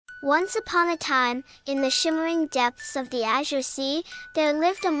Once upon a time, in the shimmering depths of the azure sea, there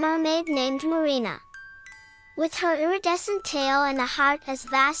lived a mermaid named Marina. With her iridescent tail and a heart as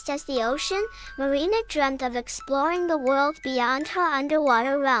vast as the ocean, Marina dreamt of exploring the world beyond her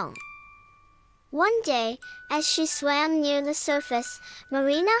underwater realm. One day, as she swam near the surface,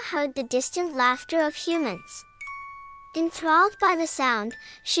 Marina heard the distant laughter of humans. Enthralled by the sound,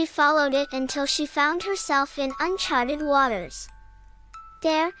 she followed it until she found herself in uncharted waters.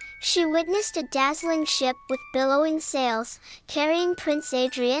 There, she witnessed a dazzling ship with billowing sails, carrying Prince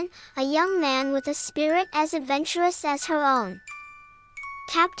Adrian, a young man with a spirit as adventurous as her own.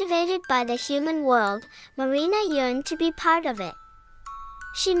 Captivated by the human world, Marina yearned to be part of it.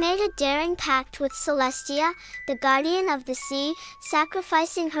 She made a daring pact with Celestia, the guardian of the sea,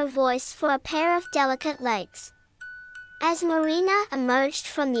 sacrificing her voice for a pair of delicate legs. As Marina emerged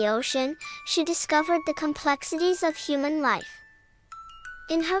from the ocean, she discovered the complexities of human life.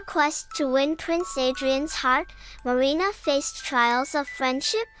 In her quest to win Prince Adrian's heart, Marina faced trials of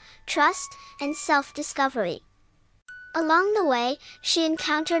friendship, trust, and self-discovery. Along the way, she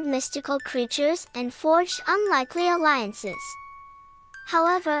encountered mystical creatures and forged unlikely alliances.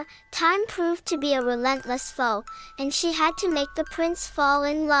 However, time proved to be a relentless foe, and she had to make the prince fall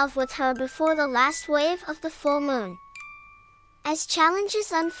in love with her before the last wave of the full moon. As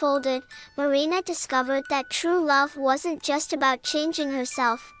challenges unfolded, Marina discovered that true love wasn't just about changing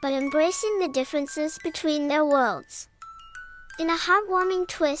herself, but embracing the differences between their worlds. In a heartwarming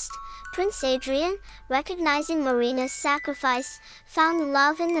twist, Prince Adrian, recognizing Marina's sacrifice, found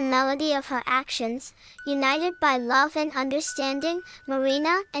love in the melody of her actions. United by love and understanding,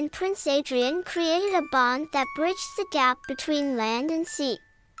 Marina and Prince Adrian created a bond that bridged the gap between land and sea.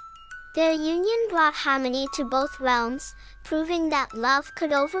 Their union brought harmony to both realms, proving that love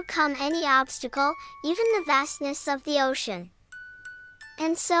could overcome any obstacle, even the vastness of the ocean.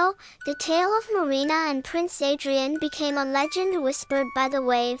 And so, the tale of Marina and Prince Adrian became a legend whispered by the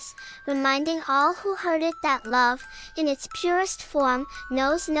waves, reminding all who heard it that love, in its purest form,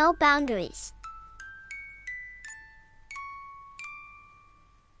 knows no boundaries.